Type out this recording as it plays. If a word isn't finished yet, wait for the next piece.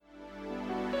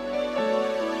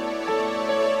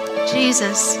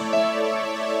Jesus.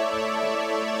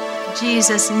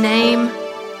 Jesus, name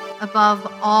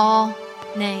above all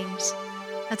names.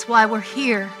 That's why we're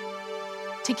here,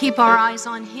 to keep our eyes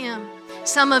on Him.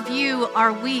 Some of you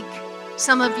are weak.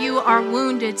 Some of you are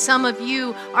wounded. Some of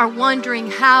you are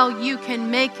wondering how you can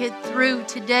make it through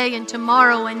today and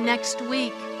tomorrow and next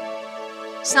week.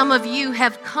 Some of you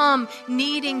have come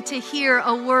needing to hear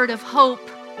a word of hope.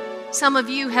 Some of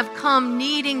you have come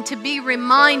needing to be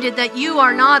reminded that you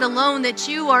are not alone, that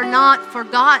you are not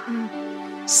forgotten.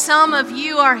 Some of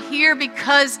you are here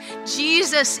because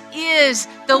Jesus is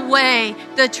the way,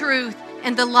 the truth,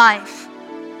 and the life.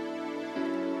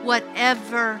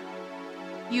 Whatever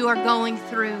you are going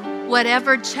through,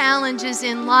 whatever challenges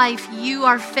in life you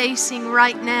are facing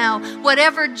right now,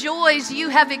 whatever joys you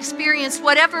have experienced,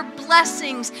 whatever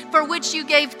blessings for which you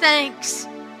gave thanks,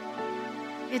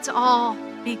 it's all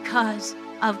because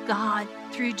of God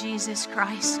through Jesus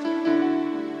Christ,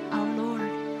 our Lord.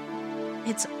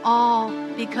 It's all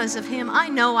because of Him. I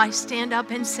know I stand up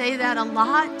and say that a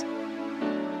lot.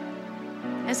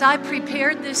 As I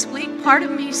prepared this week, part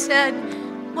of me said,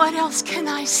 what else can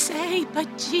I say but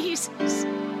Jesus?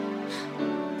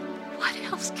 What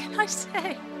else can I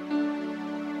say?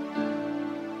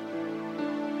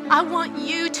 I want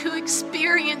you to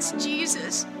experience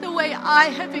Jesus the way I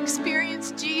have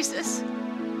experienced Jesus.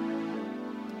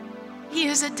 He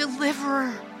is a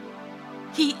deliverer.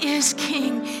 He is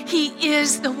King. He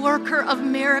is the worker of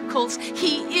miracles.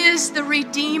 He is the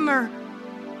Redeemer.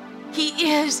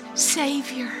 He is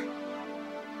Savior.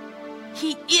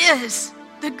 He is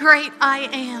the great I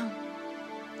am.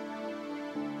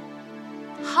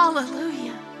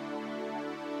 Hallelujah.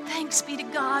 Thanks be to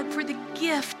God for the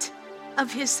gift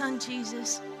of His Son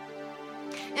Jesus.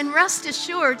 And rest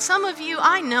assured, some of you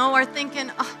I know are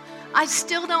thinking, oh, I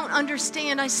still don't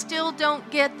understand. I still don't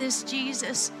get this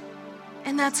Jesus.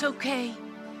 And that's okay.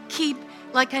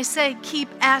 Like I say, keep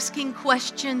asking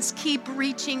questions. Keep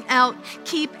reaching out.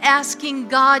 Keep asking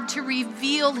God to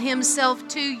reveal Himself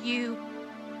to you.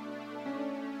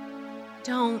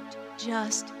 Don't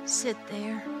just sit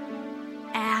there.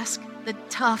 Ask the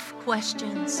tough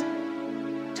questions.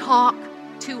 Talk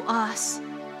to us.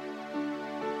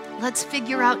 Let's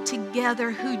figure out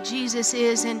together who Jesus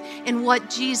is and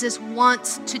what Jesus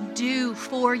wants to do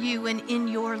for you and in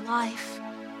your life.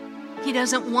 He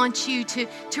doesn't want you to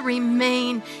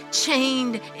remain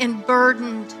chained and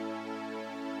burdened.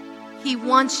 He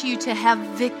wants you to have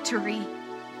victory.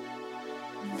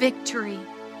 Victory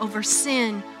over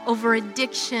sin, over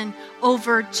addiction,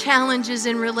 over challenges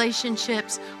in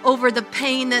relationships, over the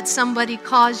pain that somebody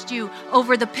caused you,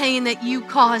 over the pain that you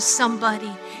caused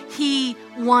somebody. He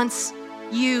wants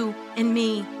you and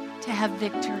me to have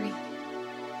victory.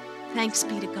 Thanks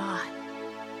be to God.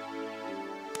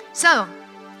 So,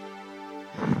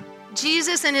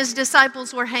 Jesus and His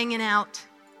disciples were hanging out.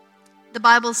 The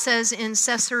Bible says in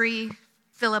Caesarea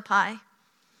Philippi.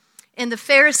 And the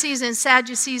Pharisees and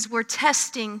Sadducees were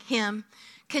testing Him,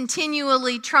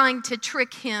 continually trying to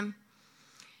trick Him.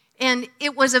 And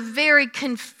it was a very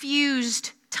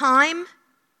confused time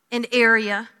and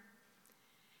area.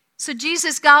 So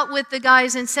Jesus got with the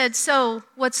guys and said, so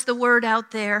what's the word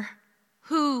out there?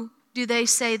 Who do they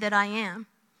say that I am?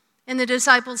 And the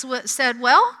disciples said,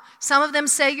 well, some of them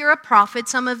say you're a prophet.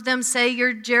 Some of them say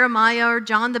you're Jeremiah or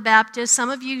John the Baptist. Some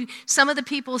of the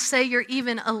people say you're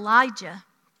even Elijah.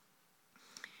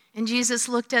 And Jesus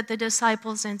looked at the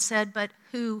disciples and said, but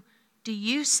who do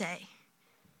you say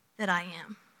that I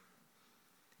am?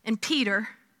 And Peter,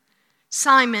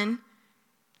 Simon,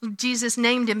 Jesus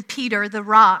named him Peter, the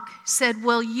rock, said,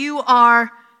 well, you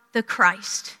are the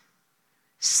Christ,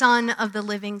 Son of the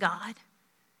living God.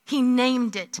 He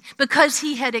named it because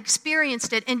He had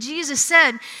experienced it. And Jesus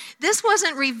said, this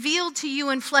wasn't revealed to you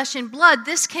in flesh and blood.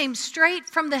 This came straight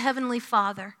from the Heavenly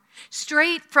Father.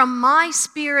 Straight from my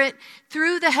Spirit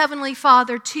through the Heavenly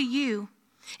Father to you.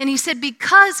 And He said,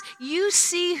 because you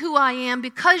see who I am,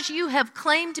 because you have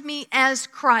claimed me as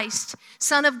Christ,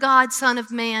 Son of God, Son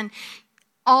of Man,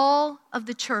 all of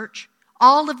the church,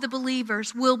 all of the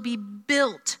believers will be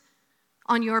built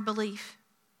on your belief.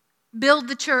 Build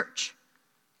the church.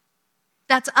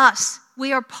 That's us.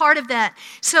 We are part of that.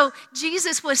 So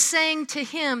Jesus was saying to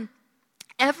him,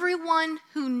 everyone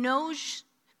who knows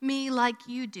me like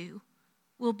you do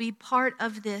will be part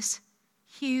of this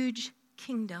huge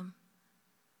kingdom.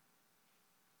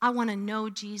 I want to know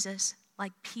Jesus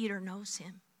like Peter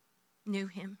knew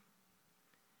him.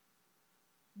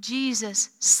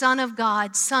 Jesus, Son of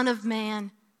God, Son of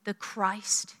Man, the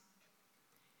Christ.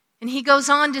 And he goes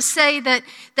on to say that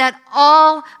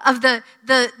all of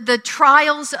the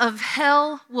trials of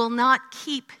hell will not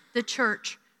keep the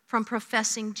church from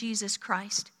professing Jesus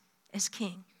Christ as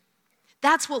King.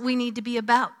 That's what we need to be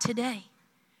about today.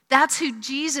 That's who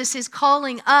Jesus is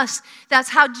calling us.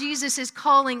 That's how Jesus is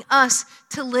calling us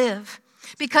to live.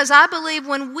 Because I believe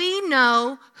when we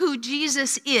know who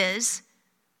Jesus is,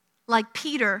 like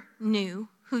Peter knew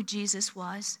who Jesus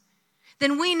was,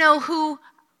 then we know who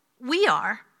we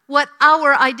are, what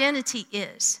our identity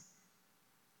is.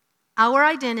 Our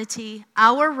identity,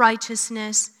 our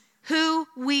righteousness, who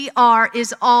we are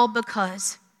is all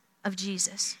because of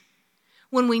Jesus.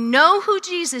 When we know who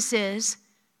Jesus is,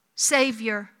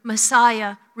 Savior,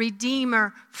 Messiah,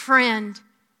 Redeemer, friend,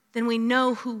 then we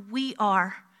know who we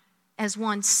are as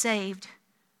one saved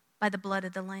by the blood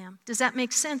of the Lamb. Does that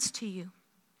make sense to you?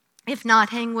 If not,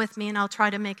 hang with me and I'll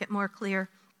try to make it more clear.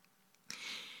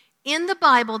 In the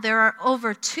Bible, there are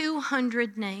over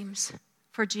 200 names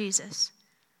for Jesus.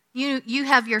 You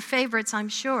have your favorites, I'm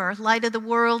sure. Light of the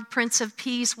world, Prince of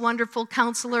Peace, Wonderful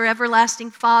Counselor,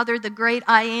 Everlasting Father, the Great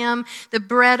I Am, the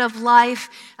Bread of Life,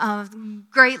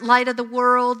 Great Light of the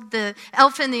World, the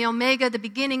Alpha and the Omega, the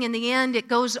beginning and the end. It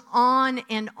goes on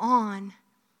and on.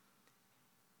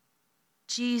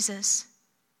 Jesus,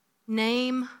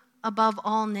 name above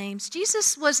all names.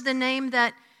 Jesus was the name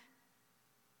that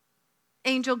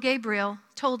Angel Gabriel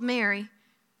told Mary,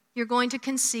 you're going to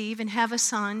conceive and have a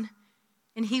son,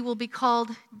 and he will be called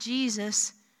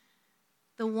Jesus,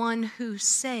 the one who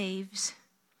saves.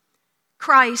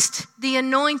 Christ, the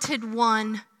anointed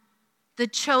one, the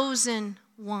chosen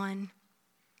one.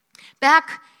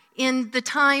 Back in the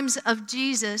times of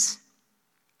Jesus,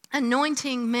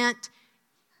 anointing meant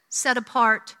set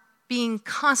apart, being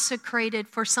consecrated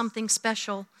for something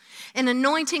special. An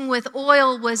anointing with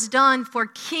oil was done for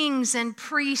kings and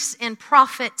priests and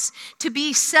prophets to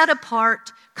be set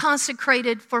apart,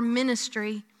 consecrated for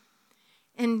ministry.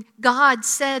 And God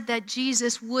said that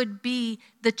Jesus would be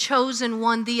the chosen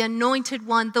one, the anointed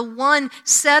one, the one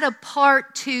set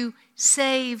apart to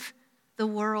save the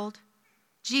world.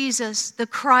 Jesus, the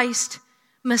Christ,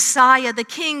 Messiah, the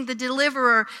King, the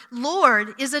Deliverer,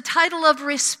 Lord is a title of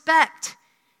respect.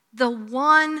 The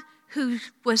one who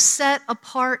was set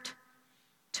apart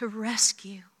to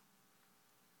rescue.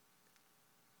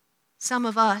 Some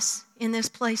of us in this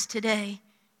place today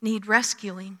need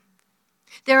rescuing.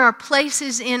 There are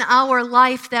places in our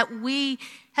life that we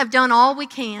have done all we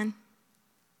can,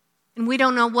 and we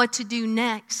don't know what to do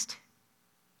next.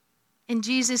 And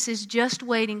Jesus is just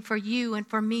waiting for you and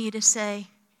for me to say,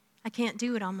 I can't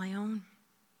do it on my own.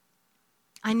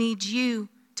 I need you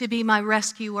to be my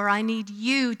rescuer. I need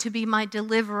you to be my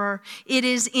deliverer. It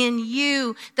is in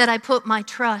you that I put my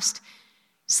trust.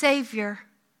 Savior,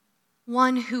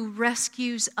 one who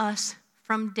rescues us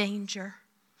from danger.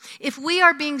 If we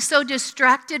are being so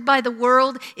distracted by the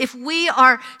world, if we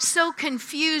are so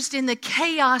confused in the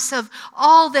chaos of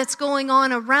all that's going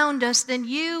on around us, then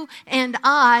you and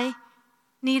I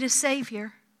need a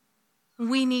Savior.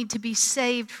 We need to be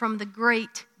saved from the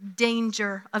great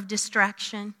danger of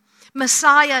distraction.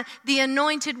 Messiah, the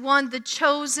anointed one, the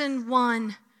chosen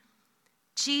one.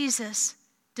 Jesus,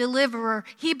 deliverer.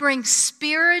 He brings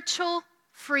spiritual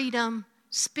freedom,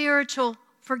 spiritual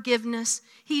forgiveness.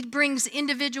 He brings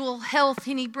individual health,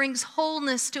 and he brings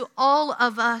wholeness to all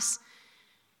of us.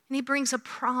 And he brings a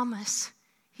promise.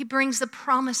 He brings the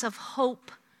promise of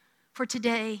hope for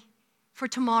today, for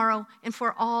tomorrow, and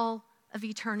for all of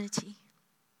eternity.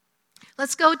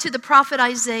 Let's go to the prophet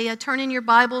Isaiah. Turn in your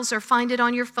Bibles or find it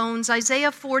on your phones.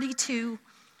 Isaiah 42.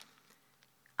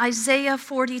 Isaiah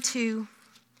 42.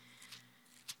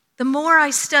 The more I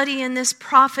study in this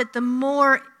prophet, the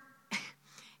more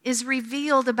is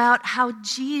revealed about how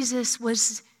Jesus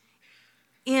was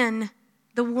in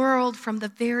the world from the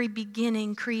very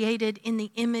beginning, created in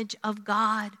the image of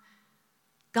God.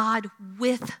 God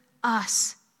with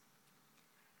us.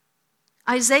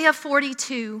 Isaiah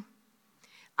 42.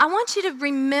 I want you to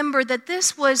remember that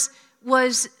this was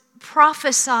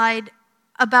prophesied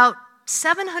about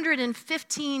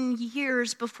 715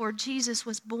 years before Jesus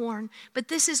was born. But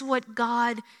this is what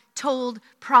God told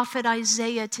prophet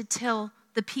Isaiah to tell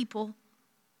the people.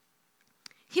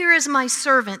 Here is my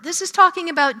servant. This is talking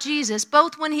about Jesus,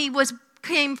 both when he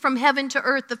came from heaven to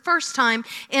earth the first time,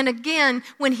 and again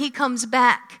when he comes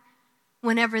back,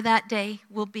 whenever that day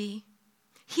will be.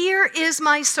 Here is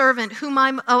my servant whom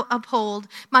I uphold,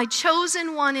 my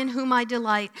chosen one in whom I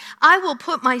delight. I will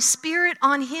put my spirit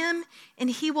on him, and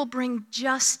he will bring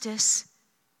justice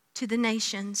to the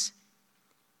nations.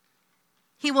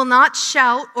 He will not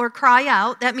shout or cry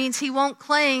out. That means he won't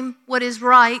claim what is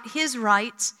right, his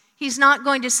rights. He's not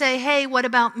going to say, hey, what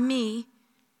about me?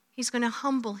 He's going to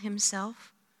humble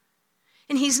himself.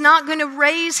 And he's not going to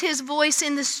raise his voice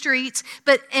in the streets,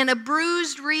 and a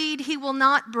bruised reed he will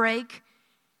not break,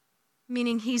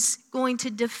 meaning he's going to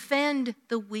defend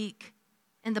the weak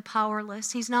and the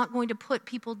powerless. He's not going to put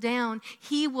people down.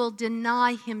 He will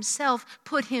deny himself,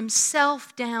 put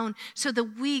himself down, so the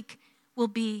weak will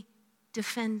be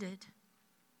defended.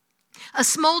 A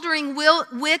smoldering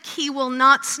wick he will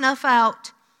not snuff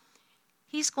out.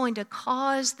 He's going to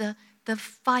cause the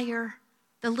fire,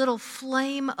 the little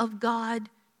flame of God,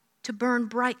 to burn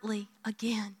brightly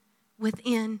again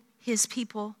within his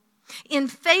people. In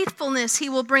faithfulness he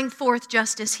will bring forth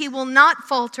justice. He will not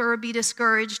falter or be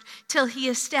discouraged till he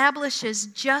establishes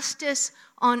justice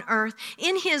on earth.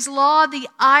 In his law the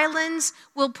islands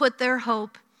will put their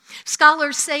hope.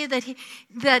 Scholars say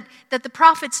that the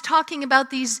prophet's talking about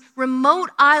these remote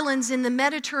islands in the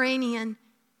Mediterranean,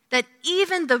 that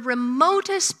even the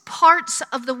remotest parts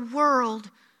of the world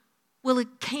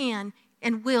can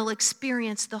and will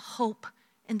experience the hope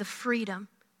and the freedom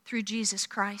through Jesus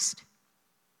Christ.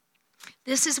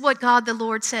 This is what God the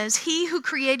Lord says. He who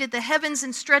created the heavens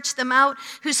and stretched them out,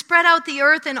 who spread out the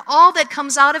earth and all that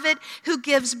comes out of it, who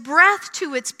gives breath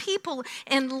to its people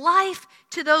and life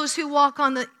to those who walk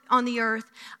on the earth.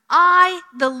 I,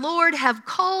 the Lord, have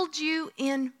called you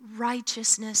in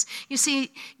righteousness. You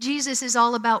see, Jesus is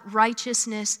all about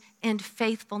righteousness and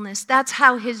faithfulness. That's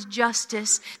how his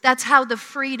justice, that's how the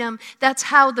freedom, that's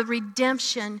how the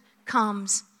redemption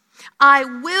comes. I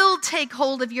will take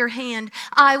hold of your hand.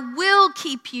 I will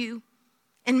keep you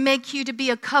and make you to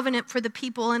be a covenant for the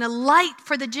people and a light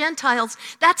for the Gentiles.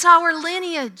 That's our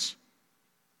lineage.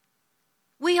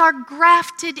 We are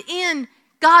grafted in,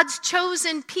 God's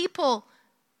chosen people.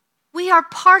 We are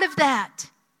part of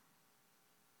that.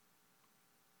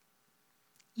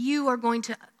 You are going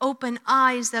to open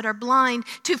eyes that are blind,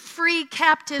 to free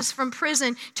captives from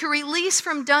prison, to release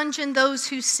from dungeon those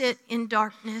who sit in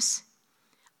darkness.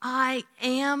 I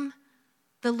am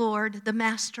the Lord, the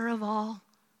master of all.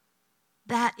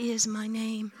 That is my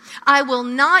name. I will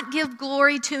not give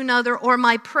glory to another or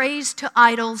my praise to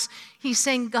idols. He's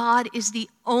saying God is the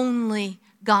only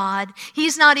God.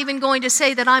 He's not even going to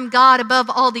say that I'm God above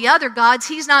all the other gods.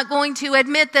 He's not going to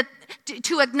admit that,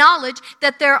 to acknowledge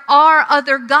that there are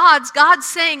other gods. God's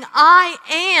saying, I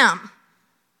am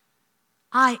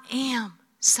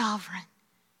sovereign.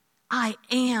 I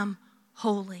am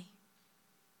holy.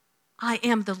 I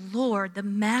am the Lord, the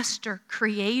master,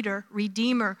 creator,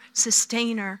 redeemer,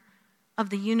 sustainer of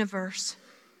the universe.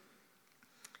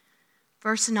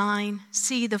 Verse 9,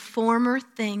 see, the former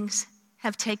things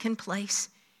have taken place,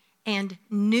 and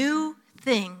new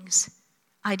things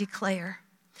I declare.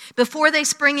 Before they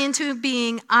spring into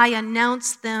being, I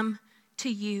announce them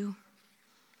to you.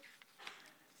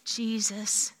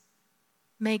 Jesus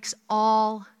makes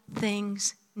all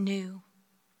things new.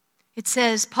 It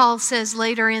says, Paul says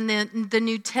later in the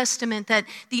New Testament that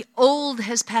the old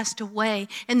has passed away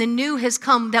and the new has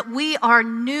come, that we are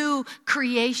new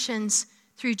creations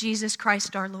through Jesus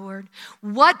Christ our Lord.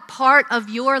 What part of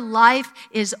your life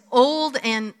is old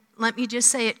and, let me just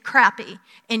say it, crappy,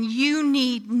 and you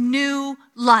need new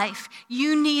life?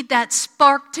 You need that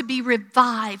spark to be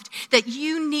revived, that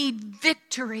you need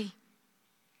victory.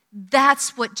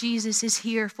 That's what Jesus is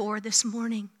here for this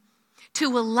morning,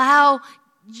 to allow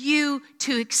you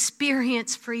to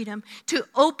experience freedom, to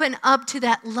open up to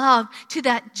that love, to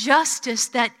that justice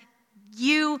that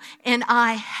you and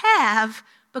I have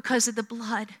because of the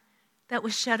blood that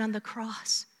was shed on the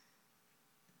cross.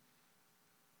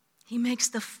 He makes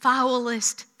the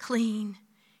foulest clean.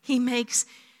 He makes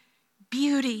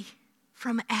beauty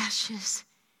from ashes.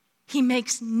 He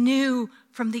makes new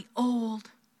from the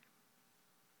old.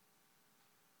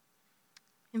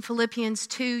 In Philippians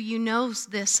 2, you know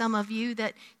this, some of you,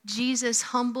 that Jesus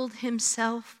humbled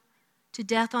himself to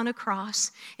death on a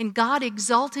cross, and God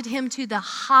exalted him to the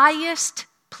highest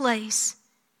place,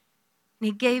 and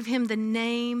he gave him the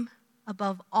name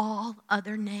above all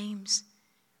other names.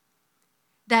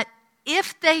 That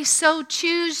if they so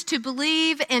choose to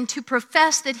believe and to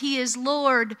profess that he is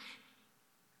Lord,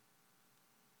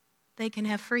 they can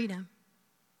have freedom.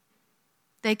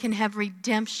 They can have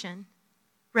redemption,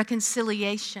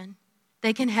 reconciliation.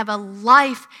 They can have a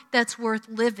life that's worth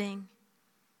living.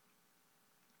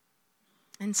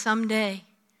 And someday,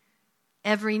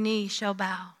 every knee shall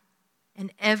bow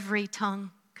and every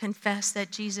tongue confess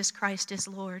that Jesus Christ is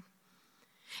Lord.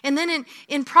 And then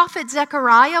in prophet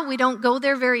Zechariah, we don't go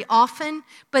there very often,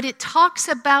 but it talks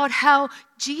about how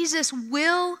Jesus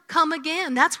will come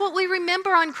again. That's what we remember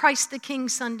on Christ the King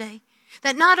Sunday.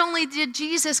 That not only did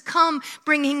Jesus come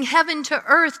bringing heaven to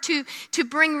earth to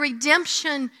bring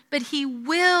redemption, but he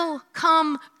will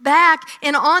come back.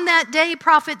 And on that day,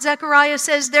 Prophet Zechariah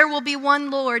says, there will be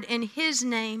one Lord, and his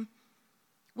name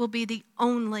will be the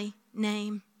only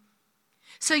name.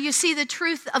 So you see, the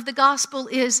truth of the gospel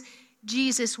is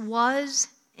Jesus was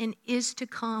and is to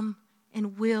come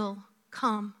and will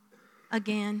come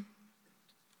again.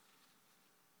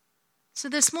 So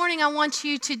this morning I want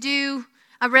you to do,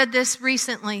 I read this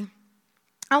recently.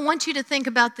 I want you to think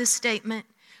about this statement.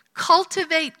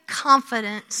 Cultivate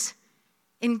confidence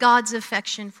in God's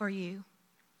affection for you.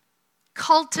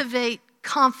 Cultivate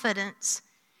confidence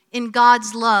in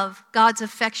God's love, God's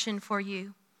affection for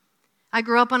you. I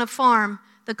grew up on a farm.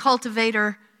 The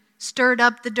cultivator stirred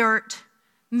up the dirt,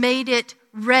 made it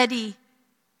ready,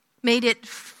 made it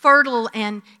fertile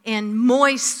and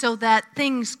moist so that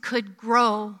things could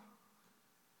grow.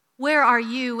 Where are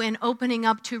you in opening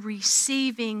up to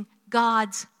receiving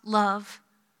God's love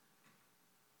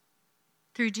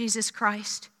through Jesus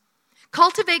Christ?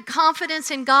 Cultivate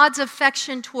confidence in God's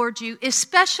affection towards you,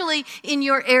 especially in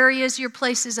your areas, your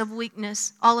places of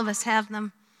weakness. All of us have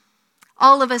them.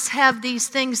 All of us have these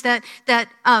things that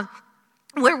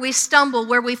where we stumble,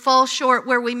 where we fall short,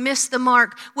 where we miss the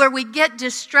mark, where we get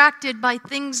distracted by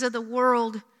things of the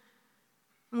world.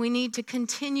 We need to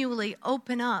continually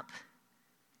open up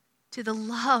to the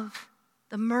love,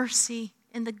 the mercy,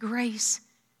 and the grace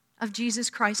of Jesus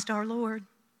Christ our Lord.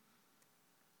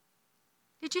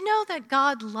 Did you know that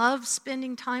God loves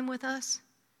spending time with us?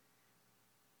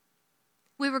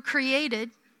 We were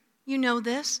created, you know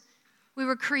this, we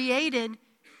were created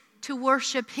to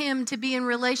worship Him, to be in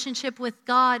relationship with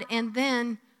God and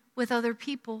then with other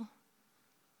people.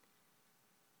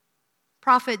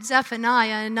 Prophet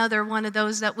Zephaniah, another one of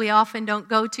those that we often don't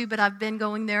go to, but I've been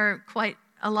going there quite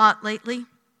a lot lately,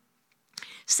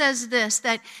 says this,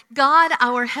 that God,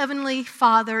 our Heavenly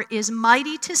Father, is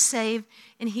mighty to save,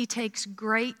 and He takes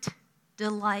great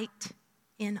delight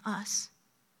in us.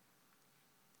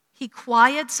 He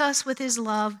quiets us with His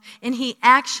love, and He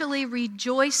actually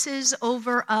rejoices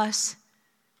over us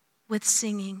with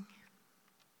singing.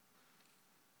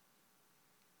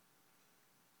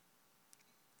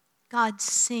 God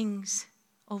sings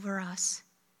over us.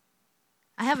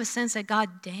 I have a sense that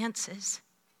God dances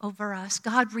over us.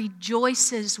 God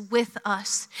rejoices with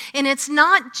us. And it's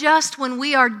not just when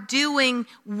we are doing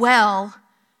well.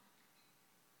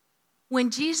 When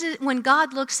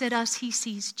God looks at us, He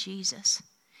sees Jesus.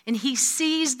 And He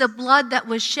sees the blood that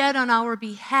was shed on our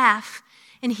behalf.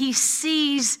 And He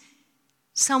sees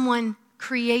someone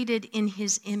created in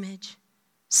His image.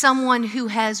 Someone who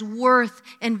has worth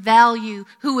and value,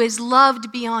 who is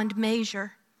loved beyond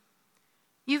measure.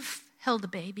 You've held a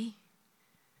baby.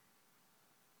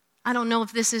 I don't know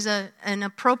if this is an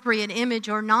appropriate image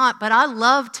or not, but I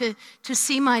love to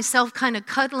see myself kind of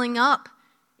cuddling up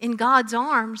in God's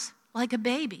arms like a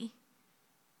baby.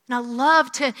 And I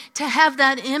love to have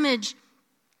that image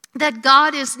that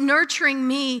God is nurturing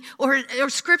me, or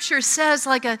Scripture says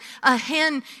like a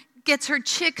hen gets her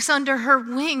chicks under her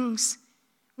wings.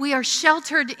 We are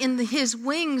sheltered in His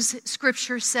wings,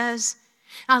 Scripture says.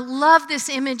 I love this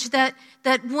image that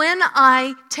when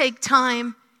I take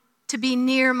time to be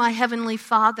near my Heavenly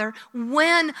Father,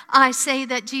 when I say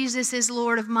that Jesus is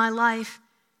Lord of my life,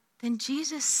 then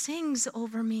Jesus sings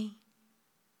over me.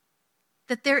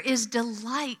 That there is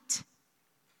delight.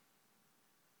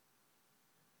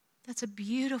 That's a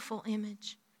beautiful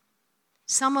image.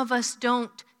 Some of us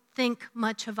don't think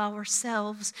much of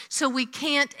ourselves, so we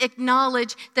can't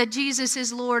acknowledge that Jesus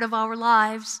is Lord of our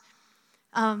lives.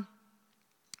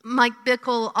 Mike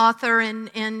Bickle, author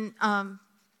and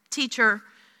teacher,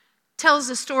 tells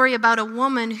a story about a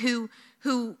woman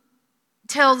who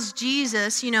tells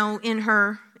Jesus, in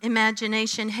her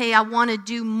imagination, hey, I want to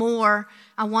do more.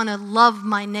 I want to love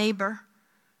my neighbor.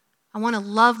 I want to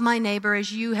love my neighbor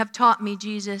as you have taught me,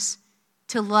 Jesus,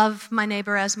 to love my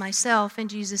neighbor as myself. And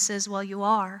Jesus says, well, you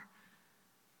are.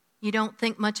 You don't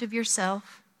think much of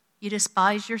yourself. You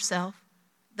despise yourself.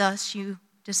 Thus, you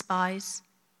despise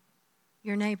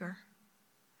your neighbor.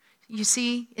 You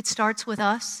see, it starts with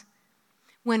us.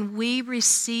 When we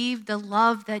receive the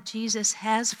love that Jesus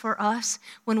has for us,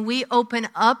 when we open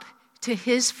up to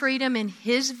His freedom and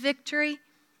His victory,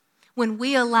 when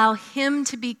we allow Him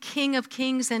to be King of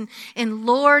Kings and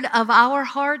Lord of our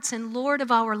hearts and Lord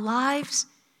of our lives,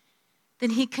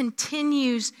 then He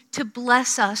continues to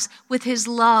bless us with His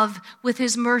love, with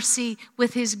His mercy,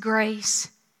 with His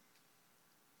grace.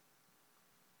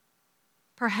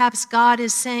 Perhaps God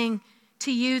is saying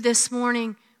to you this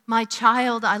morning, my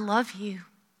child, I love you.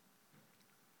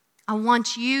 I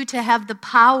want you to have the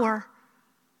power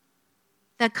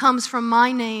that comes from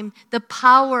my name, the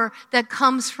power that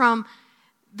comes from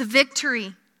the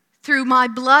victory through my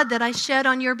blood that I shed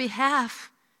on your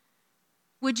behalf.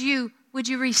 Would you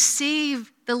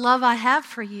receive the love I have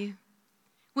for you?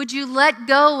 Would you let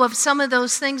go of some of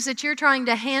those things that you're trying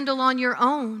to handle on your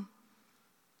own?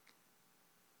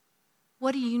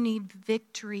 What do you need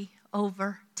victory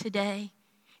over today?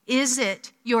 Is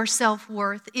it your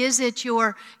self-worth? Is it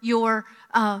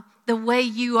the way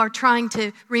you are trying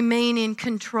to remain in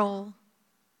control?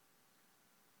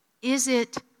 Is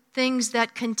it things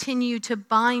that continue to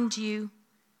bind you?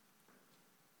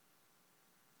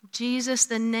 Jesus,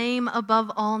 the name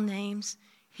above all names,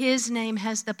 His name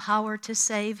has the power to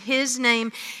save. His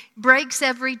name breaks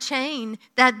every chain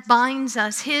that binds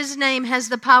us. His name has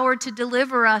the power to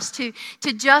deliver us, to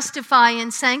justify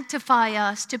and sanctify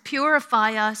us, to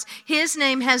purify us. His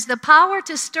name has the power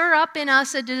to stir up in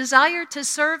us a desire to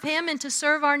serve Him and to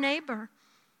serve our neighbor.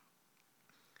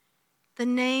 The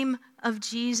name of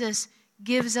Jesus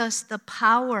gives us the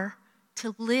power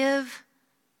to live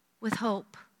with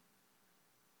hope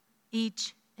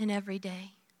each and every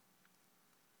day.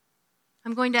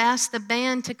 I'm going to ask the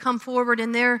band to come forward,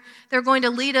 and they're going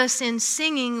to lead us in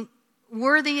singing,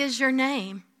 "Worthy is Your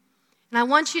Name." And I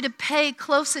want you to pay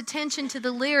close attention to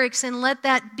the lyrics and let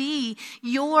that be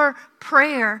your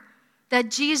prayer,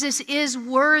 that Jesus is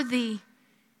worthy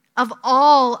of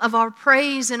all of our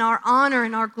praise and our honor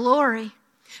and our glory.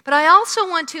 But I also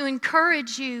want to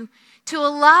encourage you to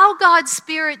allow God's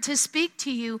Spirit to speak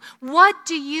to you. What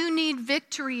do you need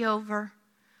victory over?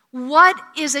 What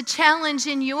is a challenge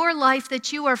in your life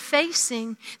that you are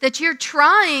facing, that you're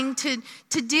trying to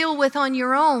deal with on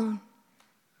your own?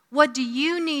 What do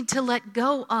you need to let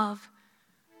go of?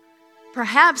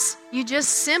 Perhaps you just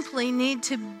simply need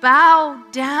to bow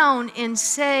down and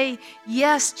say,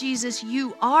 "Yes, Jesus,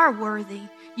 you are worthy.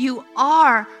 You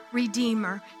are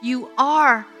Redeemer. You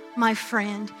are my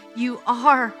friend. You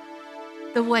are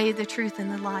the way, the truth,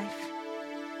 and the life."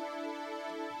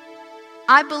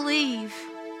 I believe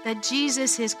that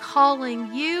Jesus is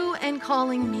calling you and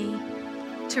calling me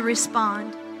to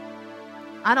respond.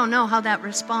 I don't know how that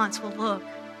response will look.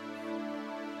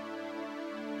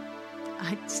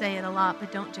 I say it a lot,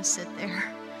 but don't just sit there.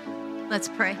 Let's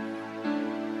pray.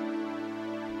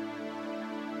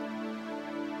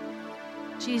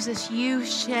 Jesus, you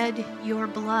shed your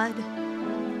blood.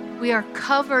 We are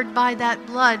covered by that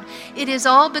blood. It is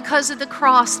all because of the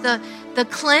cross, the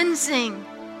cleansing.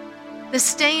 The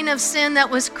stain of sin that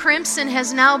was crimson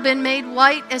has now been made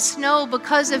white as snow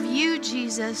because of you,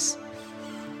 Jesus.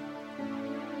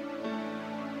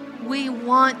 We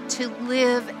want to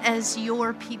live as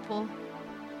your people.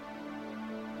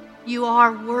 You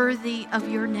are worthy of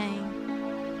your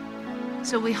name.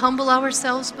 So we humble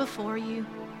ourselves before you,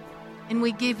 and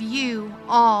we give you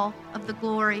all of the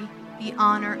glory, the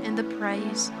honor, and the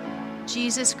praise.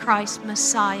 Jesus Christ,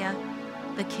 Messiah,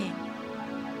 the King.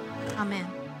 Amen.